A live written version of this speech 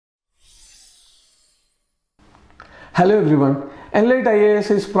Hello everyone, ENLITE IAS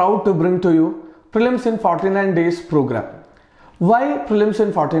is proud to bring to you Prelims in 49 days program. Why Prelims in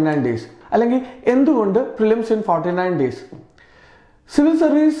 49 days? അല്ലെങ്കിൽ എന്തുകൊണ്ട് Prelims in 49 days? Civil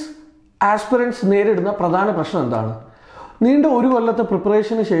service aspirants നേരിടുന്ന പ്രധാന പ്രശ്നം എന്താണ്? നീണ്ട ഒരു കൊല്ലത്തെ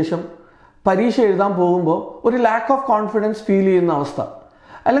പ്രിപ്പറേഷന് ശേഷം പരീക്ഷ എഴുതാൻ പോകുമ്പോൾ ഒരു ലാക്ക് ഓഫ് കോൺഫിഡൻസ് ഫീൽ ചെയ്യുന്ന അവസ്ഥ,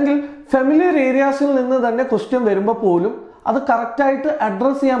 അല്ലെങ്കിൽ ഫെമിലിയർ ഏരിയാസിൽ നിന്ന് തന്നെ ക്വസ്റ്റ്യൻ വരുമ്പോൾ പോലും അത് കറക്റ്റായിട്ട്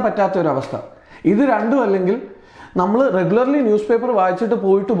അഡ്രസ്സ് ചെയ്യാൻ പറ്റാത്ത ഒരു അവസ്ഥ. ഇത് രണ്ടും അല്ലെങ്കിൽ നമ്മൾ റെഗുലർലി ന്യൂസ് പേപ്പർ വായിച്ചിട്ട്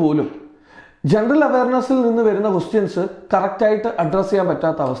പോയിട്ട് പോലും ജനറൽ അവയർനെസ്സിൽ നിന്ന് വരുന്ന ക്വസ്റ്റ്യൻസ് കറക്റ്റായിട്ട് അഡ്രസ്സ് ചെയ്യാൻ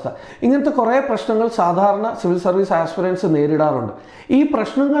പറ്റാത്ത അവസ്ഥ. ഇങ്ങനത്തെ കുറേ പ്രശ്നങ്ങൾ സാധാരണ സിവിൽ സർവീസ് ആസ്പിറൻസ് നേരിടാറുണ്ട്. ഈ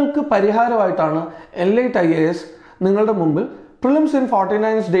പ്രശ്നങ്ങൾക്ക് പരിഹാരമായിട്ടാണ് ENLITE IAS നിങ്ങളുടെ മുമ്പിൽ Prelims in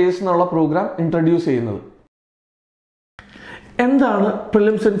 49 days എന്നുള്ള പ്രോഗ്രാം ഇൻട്രൊഡ്യൂസ് ചെയ്യുന്നത്. എന്താണ്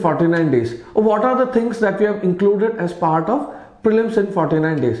Prelims in 49 days? What are the things that we have included as part of Prelims in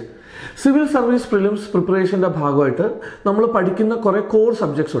 49 days? Civil service prelims പ്രിപ്പറേഷൻ്റെ ഭാഗമായിട്ട് നമ്മൾ പഠിക്കുന്ന കുറേ കോർ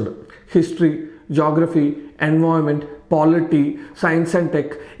സബ്ജക്ട്സ് ഉണ്ട്. History, geography, environment, polity, science and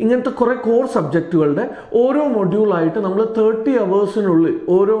tech, ഇങ്ങനത്തെ കുറേ core സബ്ജക്റ്റുകളുടെ ഓരോ മൊഡ്യൂളായിട്ട് നമ്മൾ 30 അവേഴ്സിനുള്ളിൽ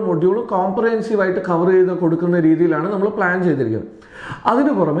ഓരോ മൊഡ്യൂളും കോംപ്രഹെൻസീവായിട്ട് കവർ ചെയ്ത് കൊടുക്കുന്ന രീതിയിലാണ് നമ്മൾ പ്ലാൻ ചെയ്തിരിക്കുന്നത്.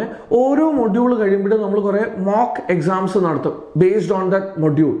 അതിന് പുറമെ ഓരോ മൊഡ്യൂൾ കഴിയുമ്പോഴും നമ്മൾ കുറേ മോക്ക് എക്സാംസ് നടത്തും based on that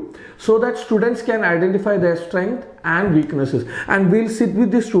module, so that students can identify their strength and weaknesses, and we'll sit with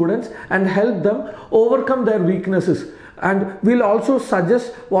the students and help them overcome their weaknesses, and we'll also suggest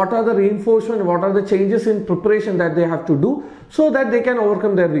what are the reinforcement, what are the changes in preparation that they have to do so that they can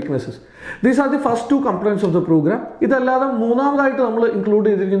overcome their weaknesses. These are the first two components of the program. ഇതല്ലാതെ മൂന്നാമതായിട്ട് നമ്മൾ include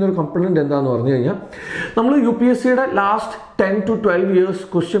ചെയ്തിരിക്കുന്ന ഒരു component എന്താണെന്ന് പറഞ്ഞു കഴിഞ്ഞാൽ, നമ്മൾ UPSCയുടെ last 10 to 12 years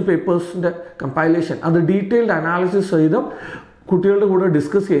question പേപ്പേഴ്സിൻ്റെ compilation, അത് ഡീറ്റെയിൽഡ് അനാലിസിസ് സഹിതം കുട്ടികളുടെ കൂടെ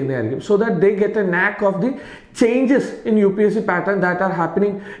ഡിസ്കസ് ചെയ്യുന്നതായിരിക്കും, so that they get A നാക്ക് of the changes in UPSC pattern that are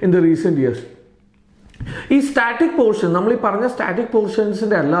happening in the recent years. ഈ സ്റ്റാറ്റിക് പോർഷൻ, നമ്മൾ ഈ പറഞ്ഞ സ്റ്റാറ്റിക്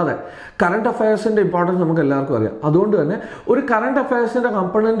പോർഷൻസിൻ്റെ അല്ലാതെ കറണ്ട് അഫയേഴ്സിൻ്റെ ഇമ്പോർട്ടൻസ് നമുക്ക് എല്ലാവർക്കും അറിയാം. അതുകൊണ്ട് തന്നെ ഒരു കറണ്ട് അഫയേഴ്സിൻ്റെ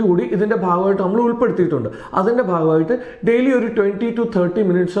കമ്പണൻറ്റ് കൂടി ഇതിൻ്റെ ഭാഗമായിട്ട് നമ്മൾ ഉൾപ്പെടുത്തിയിട്ടുണ്ട്. അതിൻ്റെ ഭാഗമായിട്ട് ഡെയിലി ഒരു 20 to 30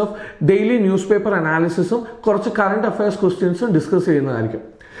 minutes of daily news paper അനാലിസിസും കുറച്ച് കറണ്ട് അഫയേഴ്സ് ക്വസ്റ്റ്യൻസും ഡിസ്കസ് ചെയ്യുന്നതായിരിക്കും.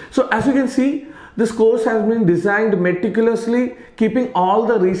 So as you can see, this course has been designed meticulously, keeping all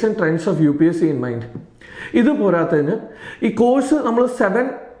the recent trends of UPSC in mind. ഇത് പോരാത്തതിന് ഈ കോഴ്സ് നമ്മൾ 7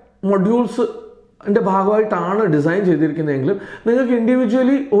 modules ഭാഗമായിട്ടാണ് design ചെയ്തിരിക്കുന്നതെങ്കിലും നിങ്ങൾക്ക്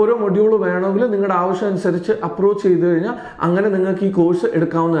individually ഓരോ മൊഡ്യൂൾ വേണമെങ്കിൽ നിങ്ങളുടെ ആവശ്യം അനുസരിച്ച് അപ്രോച്ച് ചെയ്ത് കഴിഞ്ഞാൽ അങ്ങനെ നിങ്ങൾക്ക് ഈ കോഴ്സ്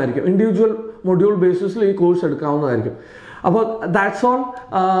എടുക്കാവുന്നതായിരിക്കും. ഇൻഡിവിജ്വൽ മൊഡ്യൂൾ ബേസിസിൽ ഈ കോഴ്സ് എടുക്കാവുന്നതായിരിക്കും. അപ്പോൾ that's all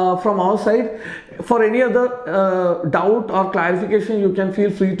from our side. For any other doubt or clarification, you can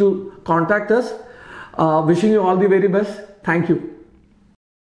feel free to contact us. Wishing you all the very best. Thank you.